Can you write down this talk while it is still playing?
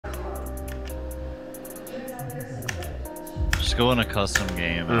Just go in a custom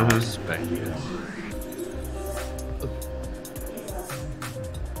game and I'll spec you.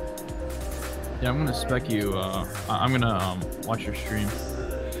 Yeah, I'm gonna spec you. I'm gonna watch your stream.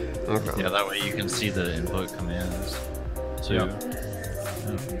 Okay. Yeah, that way you can see the input commands too. Yeah.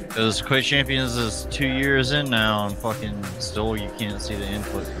 Because Quake Champions is 2 years in now, and fucking still you can't see the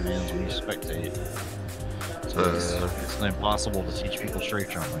input commands when you spectate. So it's impossible to teach people straight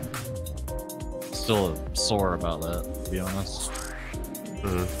jumping. Still sore about that, to be honest.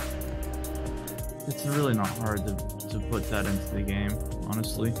 It's really not hard to put that into the game,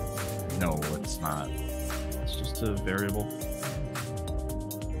 honestly. No, it's not. It's just a variable.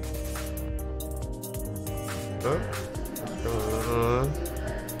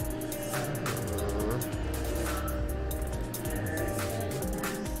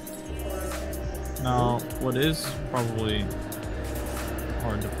 Now, what is probably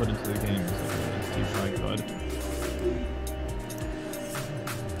hard to put into the game is like a DeFi guide.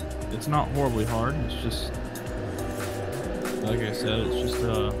 It's not horribly hard, it's just, like I said, it's just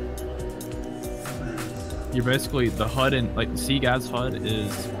you're basically, the HUD and like CGAD's HUD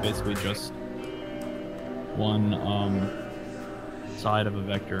is basically just one side of a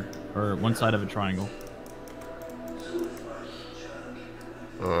vector, or one side of a triangle.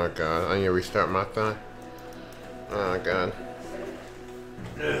 Oh god, I need to restart my phone. Oh god.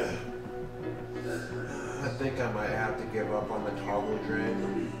 I think I might have to give up on the toggle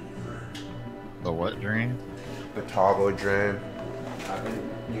drain. The what drain? The toggle drain. I've been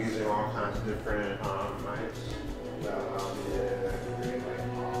using all kinds of different mics that allow me to create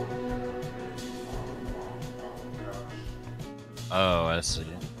Oh, I see.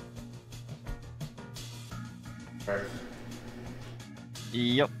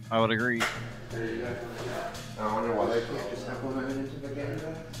 Yep, I would agree. I wonder why they can't just implement it into the game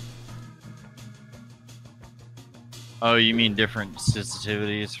then? Oh, you mean different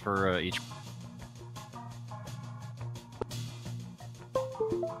sensitivities for each?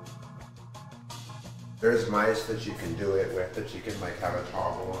 There's mice that you can do it with, that you can like have a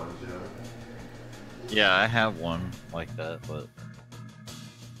toggle on, you know? Yeah, I have one like that, but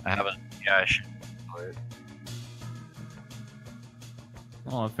I haven't. Yeah, I should do it.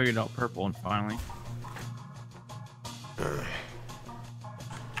 Oh, I figured out purple and finally. It's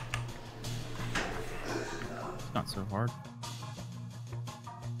not so hard.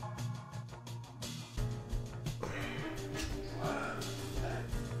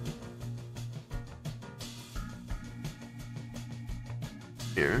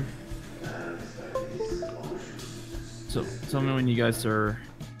 Here. So tell me when you guys are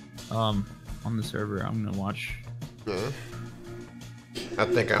on the server. I'm gonna watch. Yeah. I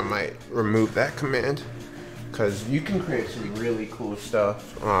think I might remove that command because you can create some really cool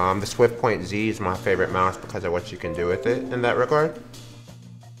stuff. The Swift Point Z is my favorite mouse because of what you can do with it in that regard.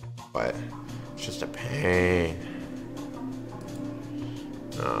 But it's just a pain.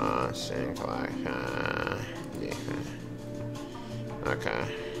 Sync like yeah. Okay.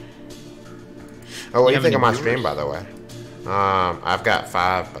 Oh, what do you think of my stream, by the way? I've got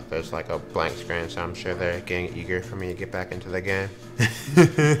 5, but there's like a blank screen, so I'm sure they're getting eager for me to get back into the game.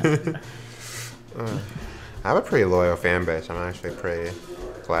 I have a pretty loyal fan base. I'm actually pretty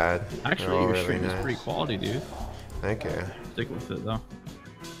glad. Actually, your really stream nice. is pretty quality, dude. Thank you. Stick with it though.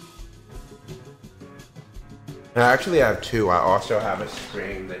 I actually have 2. I also have a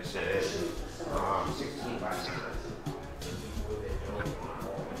screen that says 16 by 9.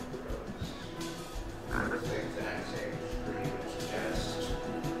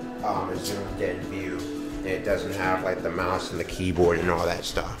 A zoomed in view. And it doesn't have like the mouse and the keyboard and all that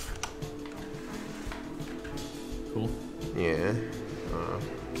stuff. Cool. Yeah.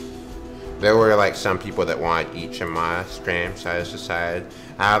 There were like some people that wanted each of my streams, so I just decided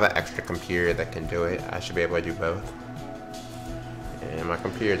I have an extra computer that can do it. I should be able to do both. And my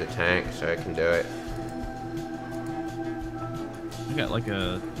computer's a tank, so it can do it. I got like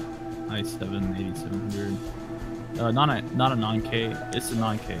a i7 8700. Not a 9K. It's a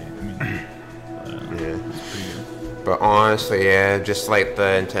 9K. I mean, but, Yeah. it's pretty good. But honestly, yeah, just like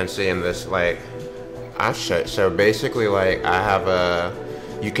the intensity in this, like, so basically, like, I have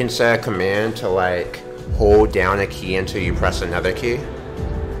you can set a command to, like, hold down a key until you press another key.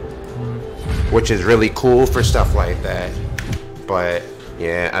 Which is really cool for stuff like that. But,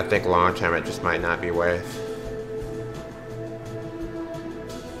 yeah, I think long term it just might not be worth.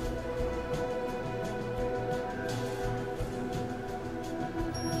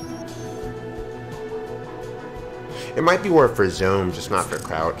 It might be worth for zoom, just not for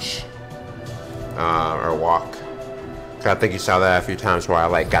crouch or walk. I think you saw that a few times where I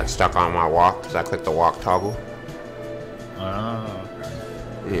like got stuck on my walk because I clicked the walk toggle. Oh.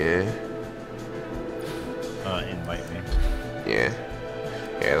 Yeah. Invite me. Yeah.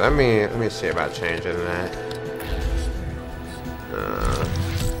 Yeah. Let me see about changing that.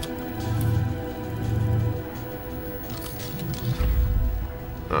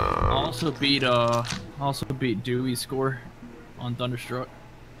 Also beat Dewey's score on Thunderstruck.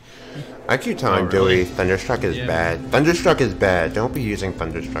 I keep telling Dewey Thunderstruck is bad. Thunderstruck is bad. Don't be using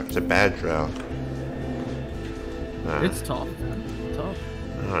Thunderstruck. It's a bad drill. It's tough, man. Tough.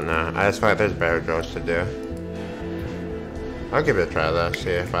 I don't know. I just feel like there's better drills to do. I'll give it a try though. See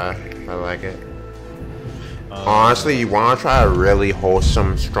if I like it. Honestly, you want to try a really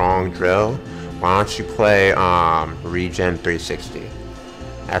wholesome, strong drill? Why don't you play Regen 360?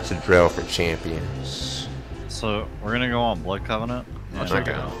 That's a drill for champions. So we're gonna go on Blood Covenant. I'll check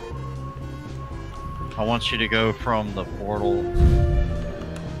it out. I want you to go from the portal.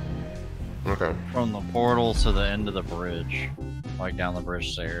 Okay. From the portal to the end of the bridge, like down the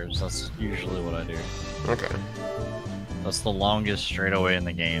bridge stairs. That's usually what I do. Okay. That's the longest straightaway in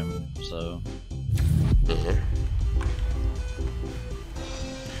the game. So. Yeah.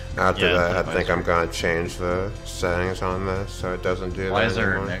 After that, I think I'm gonna change the settings on this so it doesn't do that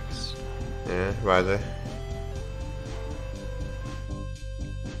anymore. Next. Yeah, visor.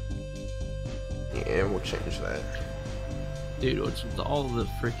 Yeah, we'll change that. Dude, what's with all the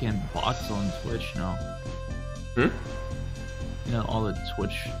freaking bots on Twitch now? Hmm? You know, all the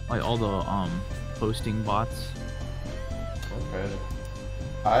Twitch, like all the posting bots. Okay.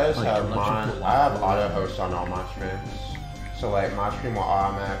 I just Like have electrical- I have auto host on all my streams. So like my stream will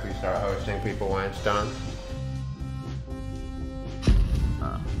automatically start hosting people when it's done.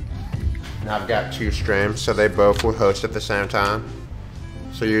 And I've got 2 streams, so they both will host at the same time.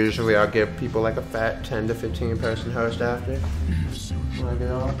 So usually I'll give people like a fat 10 to 15 person host after. When I get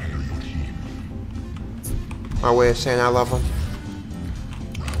off. My way of saying I love them.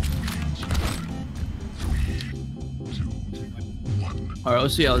 Alright,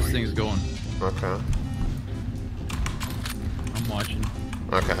 let's see how this thing's going. Okay. I'm watching.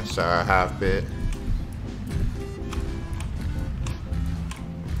 Okay, so a half bit.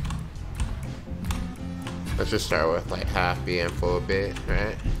 Let's just start with like half B and full bit,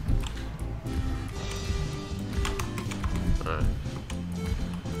 right? Alright.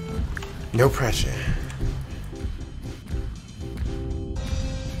 No pressure.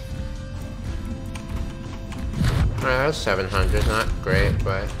 Alright, that's 700, not great,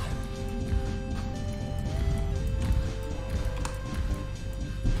 but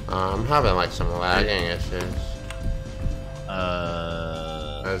I'm having like some lagging issues.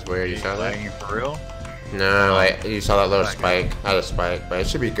 That's weird, you saw that? Lagging for real? No, like, you saw that little spike. I had a spike, but it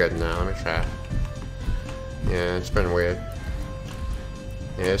should be good now. Let me try. Yeah, it's been weird.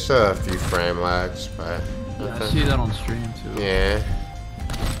 Yeah, it's a few frame lags, but Yeah, I see that on stream too. yeah.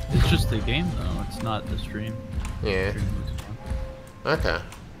 It's just the game though, it's not the stream. Yeah. Stream looks fun. Okay.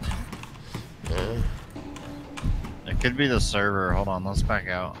 Yeah. It could be the server. Hold on, let's back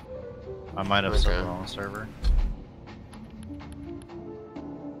out. I might have set the wrong server.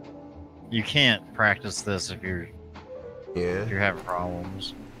 You can't practice this if you're having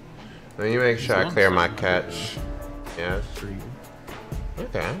problems. Let me make sure I clear my catch. Yes.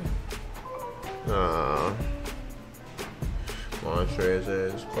 Okay. Monsters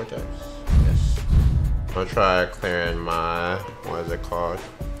is Cortex. Yes. I'll try clearing my, what is it called?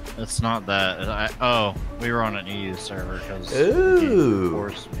 It's not that. Oh, we were on an EU server because Ooh. he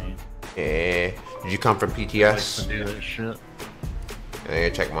forced me. Yeah. Did you come from Likes PTS? to do that shit. And you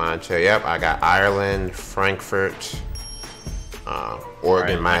check mine too. Yep, I got Ireland, Frankfurt,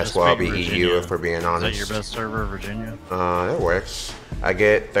 Oregon. Right, might I as just well picked be Virginia. EU if we're being Is honest. that your best server, Virginia? It works. I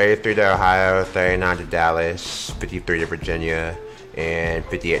get 33 to Ohio, 39 to Dallas, 53 to Virginia, and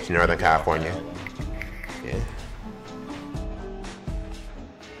 58 to Northern California. Yeah.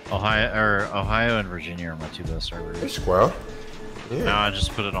 Ohio and Virginia are my 2 best servers. Hey, Squirrel. Yeah. Now I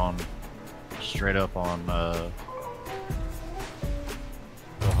just put it on straight up on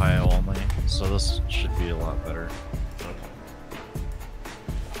Ohio only, so this should be a lot better.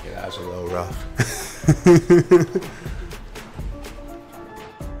 Yeah, that was a little rough.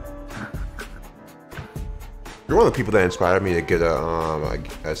 You're one of the people that inspired me to get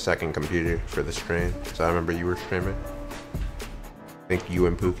a second computer for the stream. So I remember you were streaming. I think you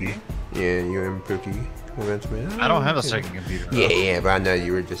and Pookie. Yeah, you and Pookie went to me. I don't have a second computer. Though. Yeah, but I know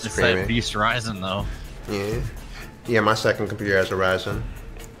you were just It's streaming. that Beast Ryzen though. Yeah. Yeah, my second computer has a Ryzen.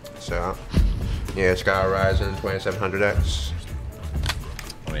 So, yeah, it's got a Ryzen 2700X.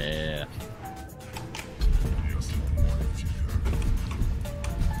 Oh yeah.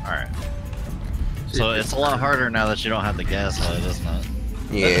 So it's a lot harder now that you don't have the gas light, isn't it?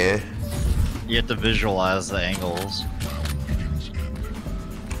 Yeah. You have to visualize the angles.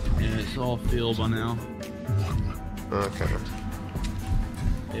 Yeah, it's all filled by now. Okay.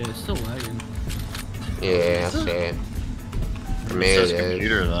 Yeah, it's still lagging. Yeah, I see it. For me, It it says is.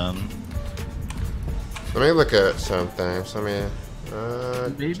 computer then. Let me look at some things. Let me.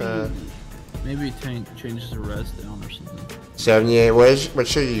 Maybe changes the res down or something. 78. What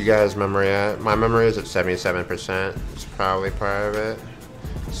should you guys' memory at? My memory is at 77%. It's probably part of it.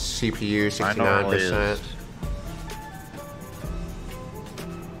 CPU 69%.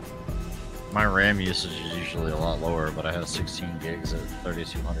 My RAM usage is usually a lot lower, but I have 16 gigs at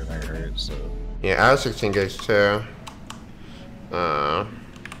 3200 megahertz, so. Yeah, I have 16 gigs too.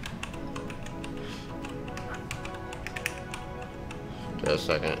 Just a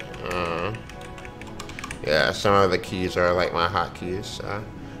second. Yeah, some of the keys are like my hotkeys, so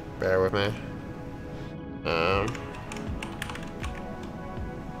bear with me.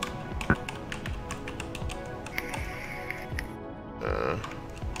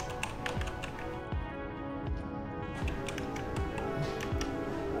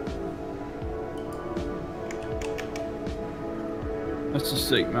 That's a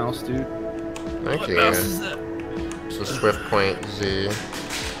sick mouse, dude. Thank What you. mouse is that? It's a Swift Point Z.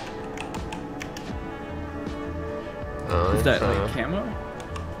 Is that like camo?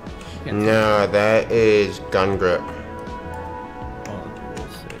 Can't No, that is gun grip. tell. Oh,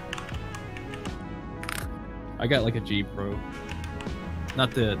 that's sick. I got like a G Pro.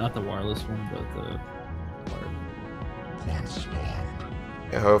 Not the wireless one, but the wired.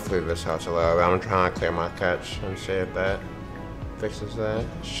 Yeah, hopefully this helps a little bit. I'm trying to clear my catch and see if that fixes that.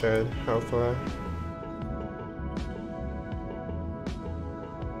 Should, hopefully.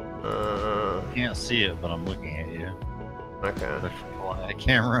 Can't see it, but I'm looking at you. Okay. A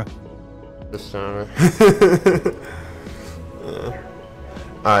camera. This time.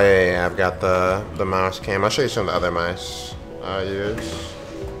 Oh yeah, I've got the mouse cam. I'll show you some of the other mice I use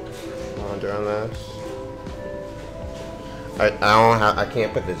while I'm doing this. I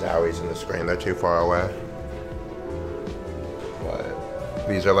can't put the Zowies in the screen. They're too far away. But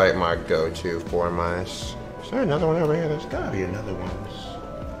these are like my go-to 4 mice. Is there another one over here? There's gotta be another one.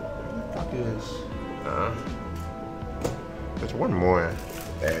 Where the fuck is? There's one more.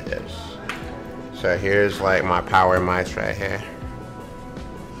 There it is. So here's like my power mice right here.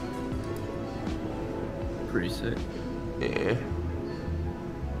 Pretty sick. Yeah.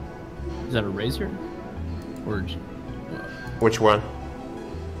 Is that a razor? Or Which one?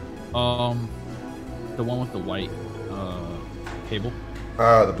 the one with the white cable.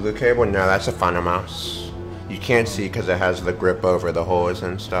 Oh, the blue cable? No, that's a funnel mouse. You can't see because it has the grip over the holes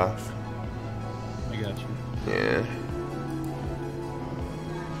and stuff. I got you. Yeah.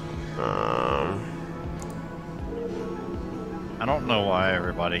 I don't know why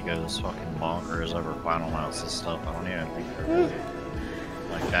everybody goes fucking bonkers over Final Mouse and stuff. I don't even think they're really,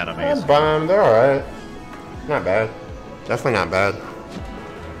 like that amazing. They're alright. Not bad. Definitely not bad.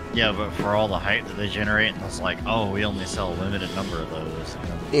 Yeah, but for all the hype that they generate, and it's like, oh, we only sell a limited number of those. And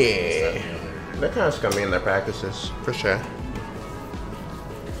then Yeah. this, that, and the other. They're kind of scummy in their practices, for sure.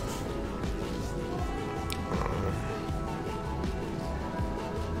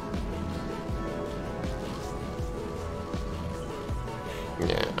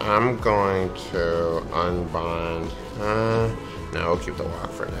 Yeah, I'm going to unbind. No, we'll keep the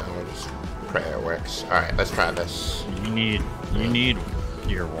walk for now. We'll just pray it works. Alright, let's try this. You need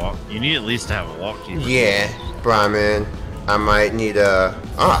your walk. You need at least to have a walk key. Yeah, Brahmin. I might need a.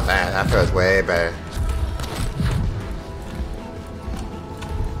 Oh, that feels way better.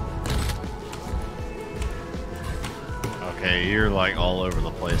 Okay, you're like all over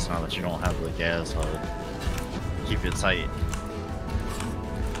the place now that you don't have the gas HUD. Keep it tight.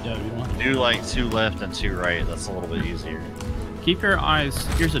 Yeah, you want Do like 2 left and 2 right. That's a little bit easier. keep your eyes.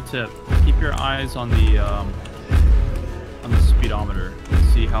 Here's a tip. Keep your eyes on the speedometer.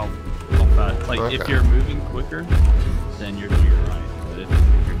 See how fast. Like if Okay. you're moving quicker, then you're to your right. But if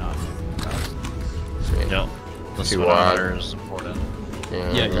you're not moving fast, Yep. The Too speedometer is important.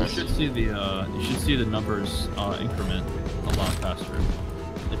 yeah, you okay. should see the numbers increment a lot faster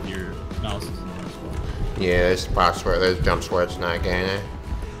if your mouse is in there as well. Yeah, there's spots where there's jumps where it's not gaining.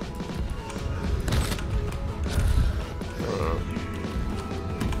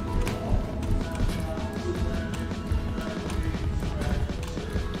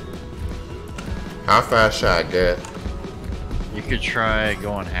 How fast should I get? You could try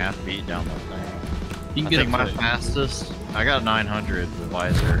going half beat down the thing. You can I get think up my to fastest, I got 900 with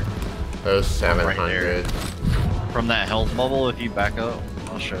visor. There's Right 700. From that health bubble, if you back up,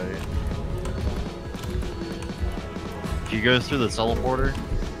 I'll show you. if you go through the teleporter,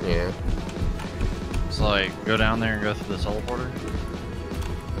 Yeah. so like go down there and go through the teleporter.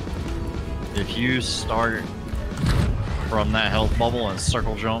 If you start from that health bubble and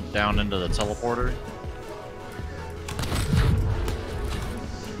circle jump down into the teleporter,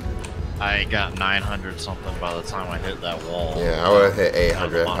 I got 900 something by the time I hit that wall. Yeah, I would have hit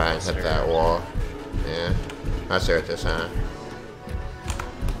 800 if I hadn't Stairs. hit that wall. Yeah. I see what this time.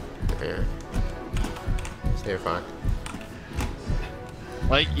 Yeah. See if I.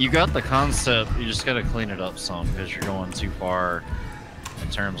 Like, you got the concept, you just gotta clean it up some, because you're going too far in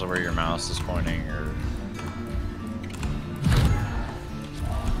terms of where your mouse is pointing, or...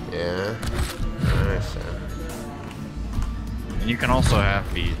 Yeah. Nice. And you can also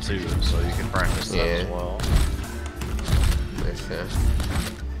half beat too, so you can practice that as well. Nice.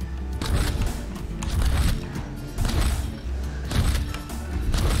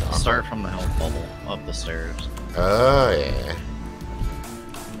 Start from the health bubble, up the stairs. Oh, yeah.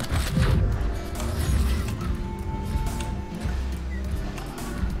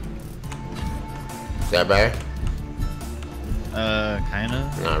 Is that better?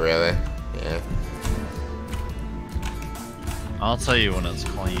 Kinda. Not really. Yeah. I'll tell you when it's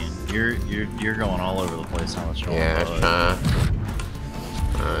clean. You're going all over the place how much you Yeah, want.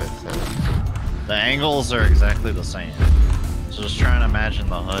 The angles are exactly the same. So just try and imagine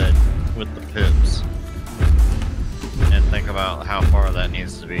the HUD with the pips. And think about how far that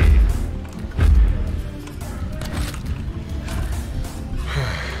needs to be.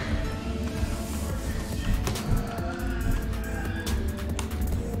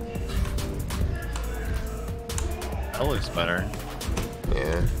 That looks better.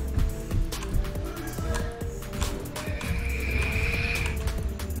 Yeah.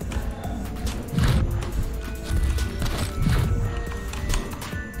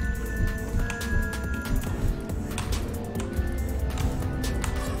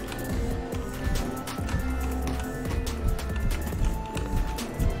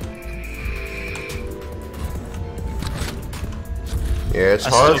 Yeah, it's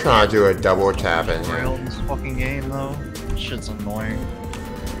hard trying to do a double tap in here. In this fucking game though, shit's annoying.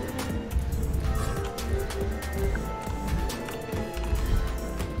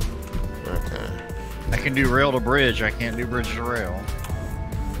 Okay. I can do rail to bridge, I can't do bridge to rail.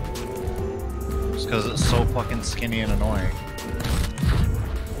 Just because it's so fucking skinny and annoying.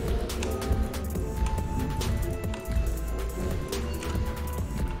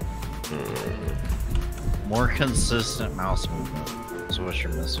 More consistent mouse movement is what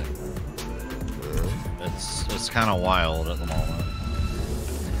you're missing. It's kind of wild at the moment.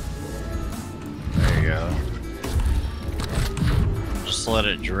 There you go. Just let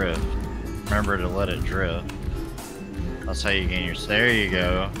it drift. Remember to let it drift. That's how you gain your... There you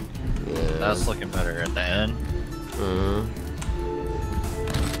go. Yeah. That's looking better at the end.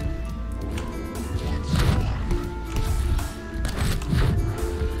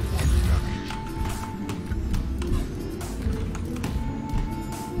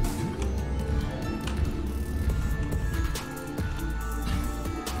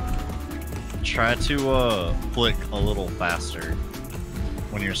 Try to flick a little faster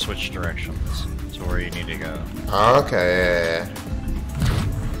when you switch directions to where you need to go. Okay, yeah.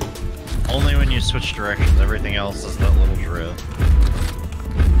 Only when you switch directions, everything else is that little drift.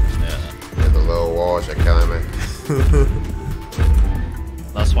 Yeah. The little walls are killing me.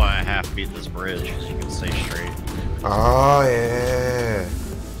 That's why I half beat this bridge, because you can stay straight. Oh, yeah.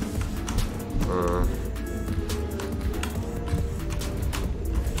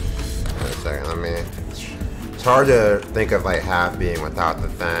 Wait a second, let me... It's hard to think of like half being without the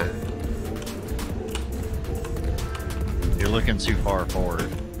thing. You're looking too far forward.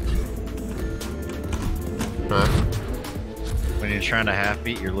 Huh? When you're trying to half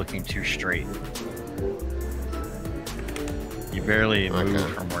beat, you're looking too straight. You barely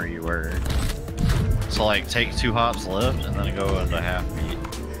move from where you were. So like take 2 hops left and then go into half beat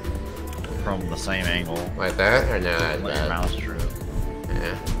from the same angle. Like that? Or no, like Let that? your mouse drift.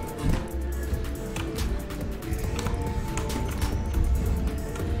 Yeah.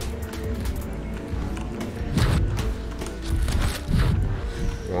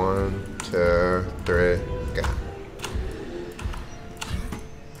 One, 2, 3, go.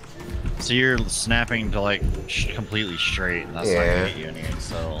 So you're snapping to like completely straight, and that's not gonna get you any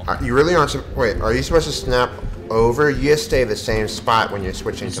excel. You really aren't. Wait, are you supposed to snap over? You just stay the same spot when you're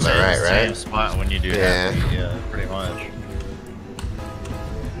switching to the right, right? Same spot when you do half beat, yeah, pretty much.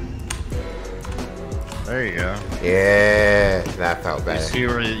 There you go. Yeah, that felt better. You see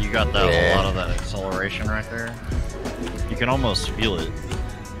where you got that a lot of that acceleration right there? You can almost feel it.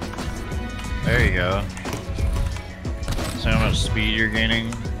 There you go. See how much speed you're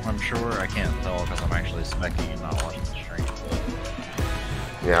gaining? I'm sure. I can't tell because I'm actually specking and not watching the stream. But...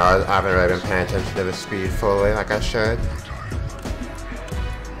 Yeah, I haven't really been paying attention to the speed fully like I should.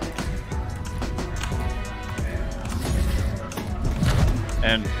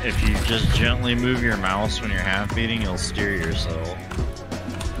 And if you just gently move your mouse when you're half beating, you'll steer yourself.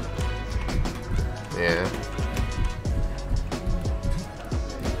 Yeah.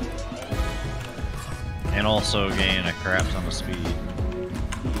 And also gain a crap ton of speed.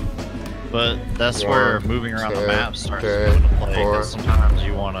 But that's where moving around the map starts to come into play. 'Cause sometimes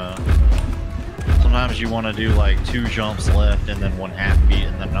you wanna do like 2 jumps left and then 1 half beat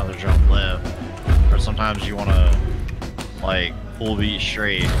and then another jump left. Or sometimes you wanna like full beat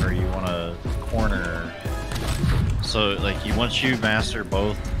straight, or you wanna corner. So like once you master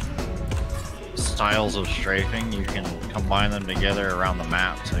both styles of strafing, you can combine them together around the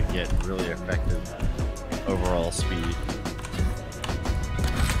map to get really effective overall speed.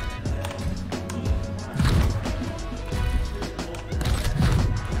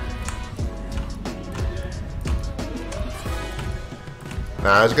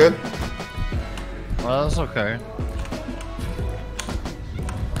 Nah, that's good. Well, that's okay.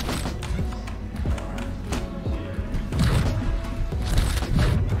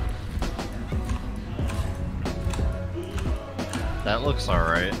 That looks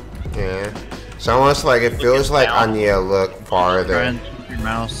alright. Yeah. It's almost like it feels like I need to look farther. Try and keep your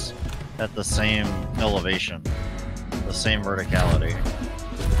mouse at the same elevation, the same verticality.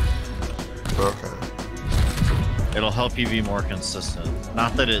 Okay. It'll help you be more consistent.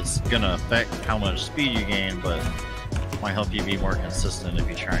 Not that it's gonna affect how much speed you gain, but it might help you be more consistent if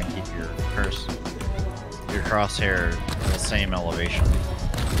you try and keep your crosshair at the same elevation.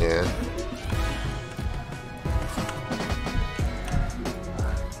 Yeah.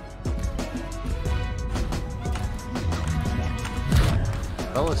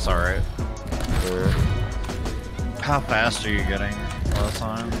 That looks alright. Yeah. How fast are you getting last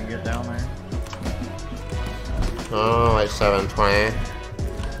time you get down there? Oh, like 720.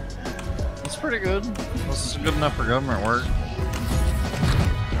 That's pretty good. That's good enough for government work.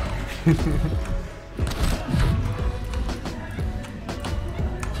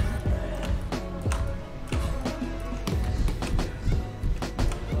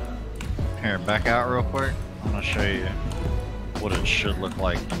 Here, back out real quick. I'm gonna show you what it should look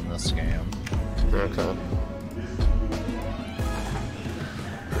like in this game. Okay.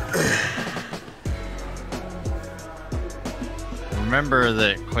 Remember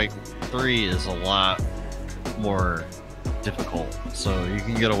that Quake 3 is a lot more difficult, so you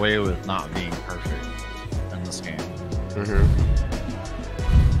can get away with not being perfect in this game. Mm-hmm.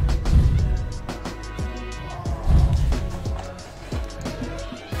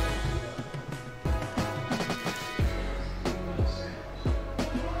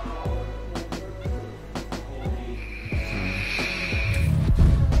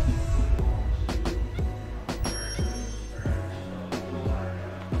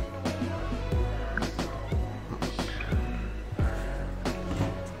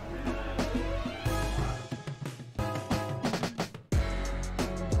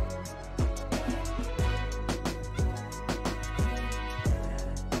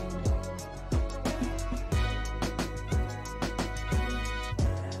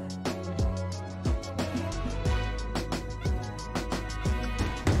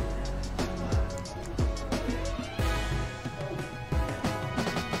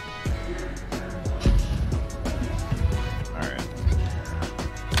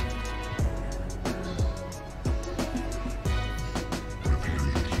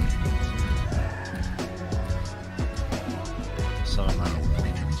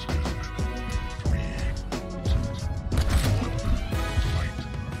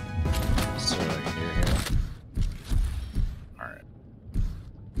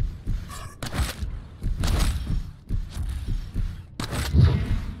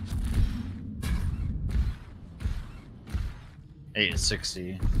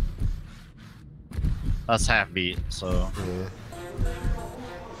 $860. That's half beat, so. Yeah.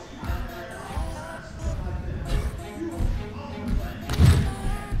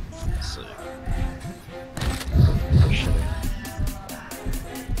 Let's see. Oh, shit.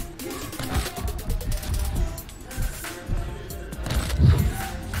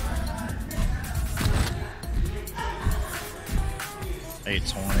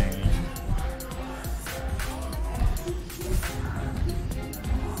 $820.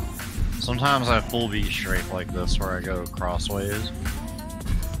 Sometimes I full beat Strafe like this where I go crossways.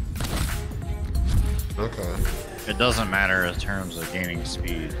 Okay. It doesn't matter in terms of gaining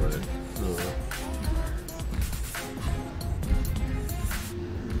speed, but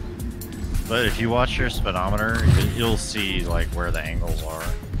But if you watch your speedometer, you'll see like where the angles are.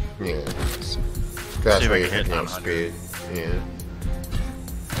 Yeah. See That's if why I you're can hit picking up 900. speed. Yeah.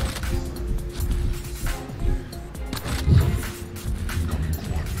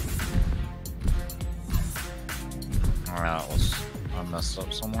 Alright, I messed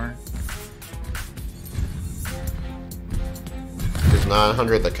up somewhere. Is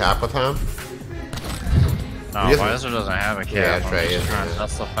 900 the cap with him? No, He doesn't- Visor doesn't have a cap. Yeah, that's right, yeah.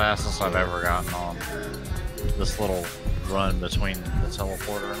 That's the fastest I've ever gotten on this little run between the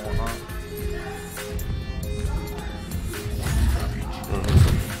teleporter and whatnot.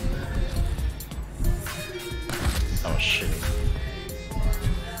 Oh shit.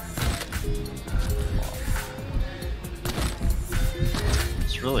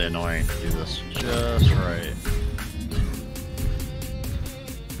 It's really annoying to do this just right.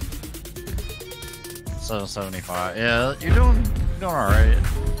 775. Yeah, you're doing alright.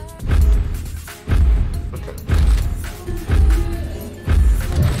 Okay.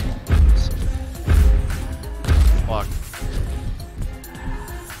 Fuck.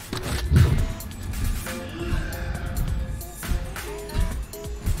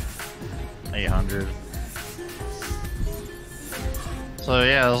 $800. So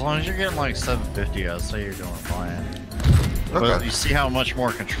yeah, as long as you're getting like 750, I'd say you're doing fine. But Okay. you see how much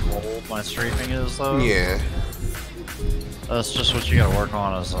more controlled my strafing is, though? Yeah. That's just what you gotta work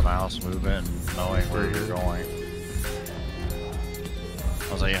on is the mouse movement and knowing where you're going.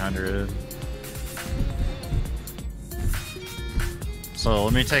 That was 800. So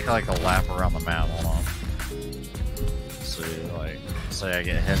let me take like a lap around the map, hold on. See, like, say I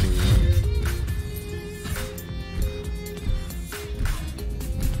get heavy.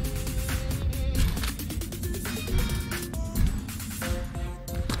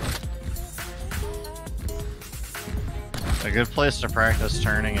 A good place to practice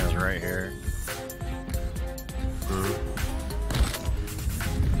turning is right here.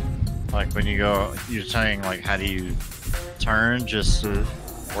 Like when you go, you're saying like, how do you turn? Just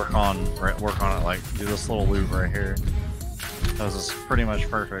work on it. Like do this little loop right here. Because it's pretty much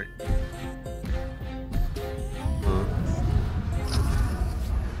perfect.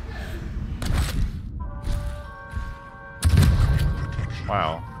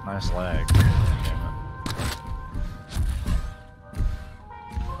 Wow, nice lag. Damn it.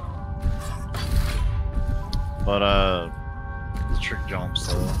 But the trick jumps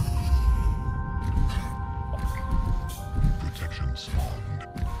though. Protection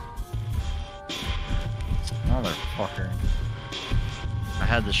spawned. Motherfucker. I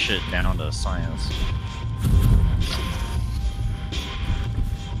had this shit down to science.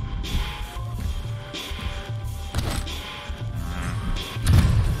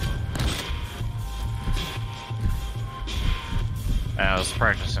 I was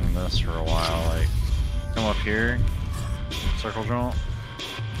practicing this for a while, like, come up here, circle jump,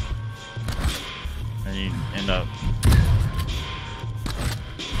 and you end up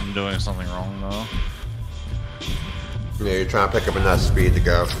doing something wrong though. Yeah, you're trying to pick up enough speed to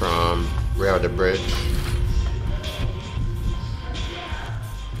go from rail to bridge.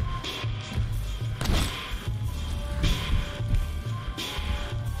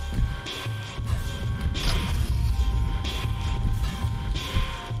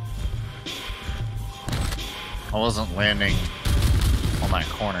 I wasn't landing on that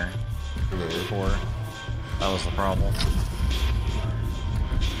corner before. That was the problem.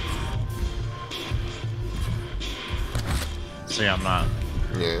 See, I'm not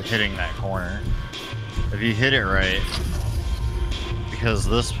hitting that corner. If you hit it right, because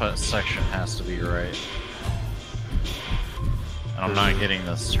this section has to be right, and I'm not getting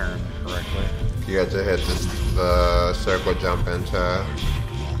this turn correctly. You have to hit the circle jump into.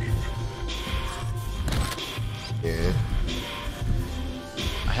 Yeah.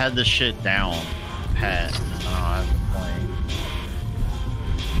 I had this shit down pat. I've been playing.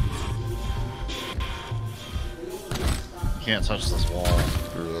 Can't touch this wall.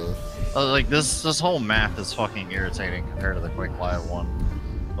 Like this whole map is fucking irritating compared to the Quake Live one.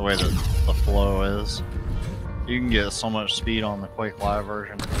 The way that the flow is. You can get so much speed on the Quake Live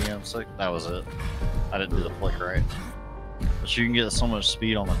version of DM6. That was it. I didn't do the flick right. But you can get so much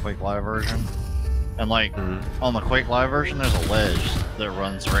speed on the Quake Live version. And like, on the Quake Live version, there's a ledge that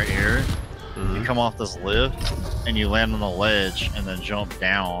runs right here. You come off this lift, and you land on the ledge, and then jump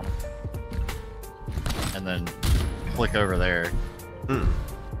down. And then click over there. God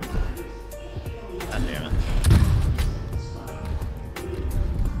damn it.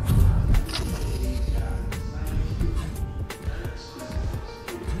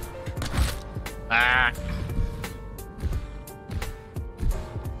 Ah!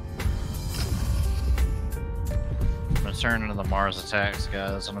 turn into the Mars attacks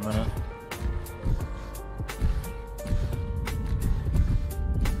guys in a minute.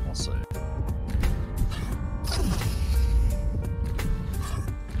 We'll see.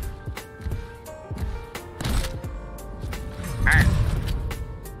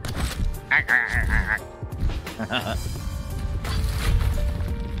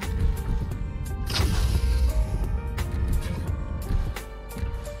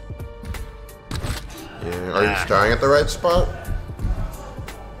 Yeah, are you starting at the right spot?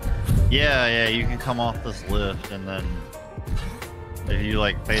 Yeah, you can come off this lift and then if you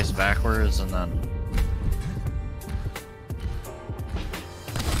like face backwards and then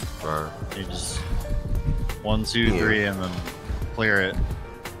you just 1, 2, 3 and then clear it.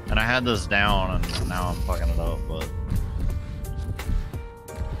 And I had this down and now I'm fucking it up, but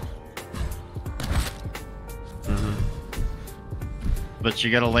but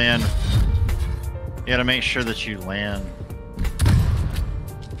you gotta land. You gotta make sure that you land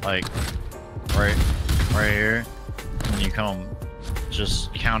like right here, and then you come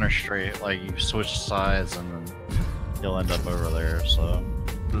just counter straight, like you switch sides, and then you'll end up over there. So.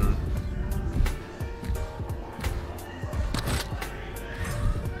 Damn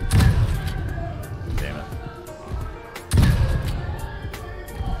it.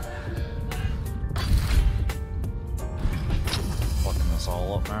 Fucking this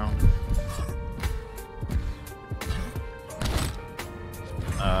all up now.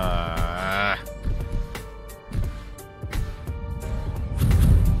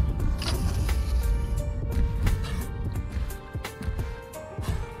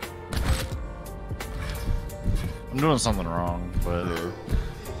 I'm doing something wrong, but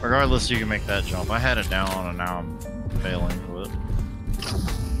regardless, you can make that jump. I had it down and now I'm failing with it.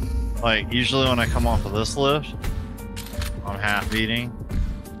 Like, usually when I come off of this lift, I'm half beating.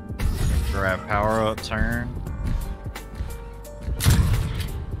 Grab power up, turn.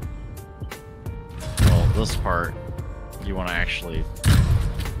 Well, this part, you want to actually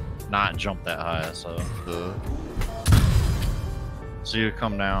not jump that high, so. So you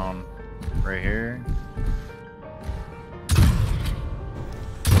come down right here.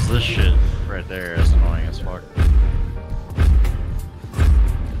 Cause this shit right there is annoying as fuck.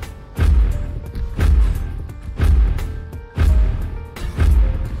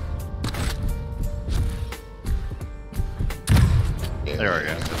 There we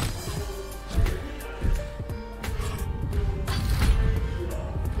go.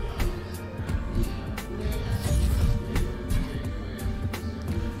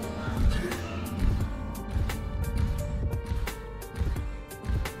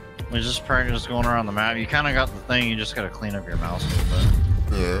 We just practice going around the map. You kind of got the thing, you just got to clean up your mouse a little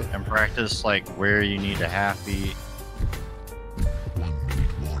bit. Yeah. And practice like where you need to half beat.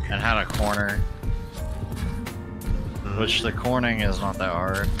 And how to corner. Which the cornering is not that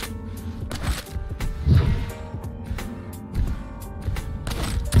hard.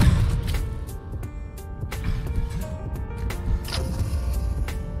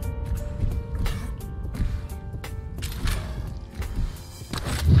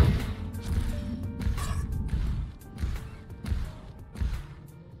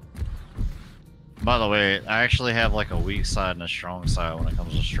 By the way, I actually have like a weak side and a strong side when it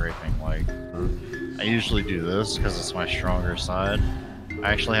comes to strafing. Like, I usually do this because it's my stronger side.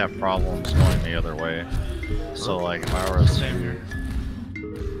 I actually have problems going the other way. So like, if I were a senior,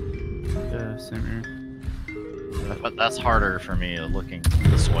 Yeah, same here. but that's harder for me looking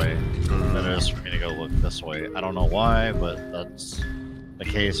this way than it is for me to go look this way. I don't know why, but that's the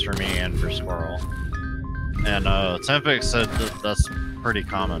case for me and for Squirrel. And Tempix said that that's pretty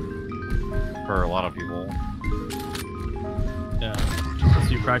common for a lot of people. Yeah. So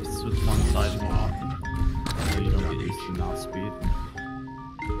you practice with one side more often, so you don't get used to mouse speed.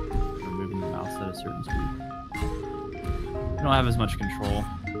 Or moving the mouse at a certain speed. You don't have as much control.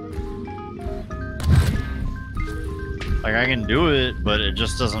 Like, I can do it, but it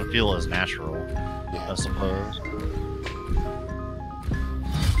just doesn't feel as natural, I suppose.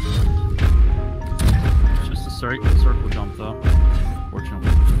 It's just a circle jump though.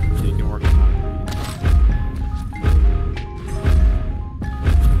 Fortunately, so you can work on that.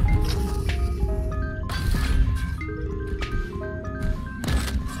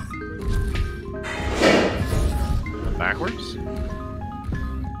 Backwards?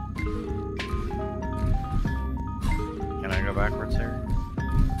 Can I go backwards here?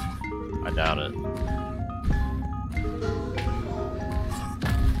 I doubt it.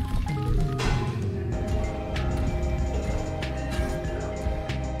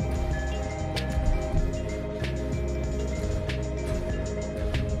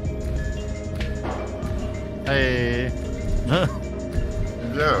 Hey.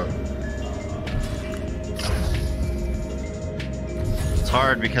 Yeah. It's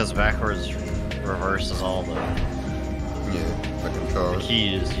hard because backwards reverses all the Yeah, the controls.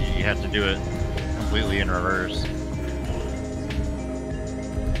 keys. You have to do it completely in reverse.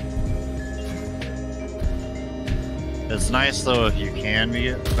 It's nice though if you can be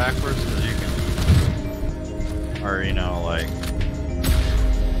it backwards because you can, or you know, like,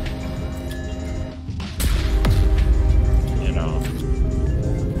 you know.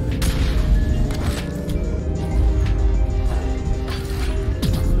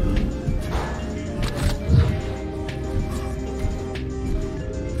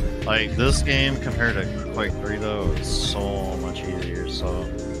 Like this game compared to Quake 3 though is so much easier, so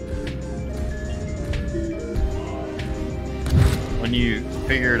when you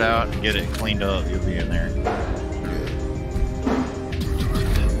figure it out and get it cleaned up, you'll be in there.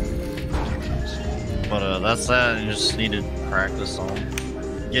 But that's that, you just need to practice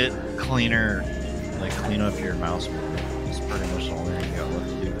on. Get cleaner, like clean up your mouse movement. It's pretty much the only thing you got left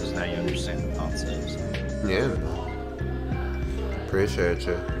to do is now you understand the concepts. Yeah. Appreciate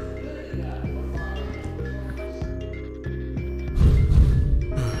you.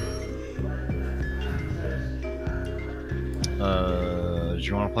 Did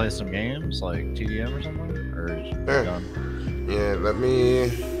you want to play some games like TDM or something? Or is you Sure. done? Yeah, let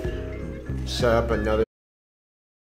me set up another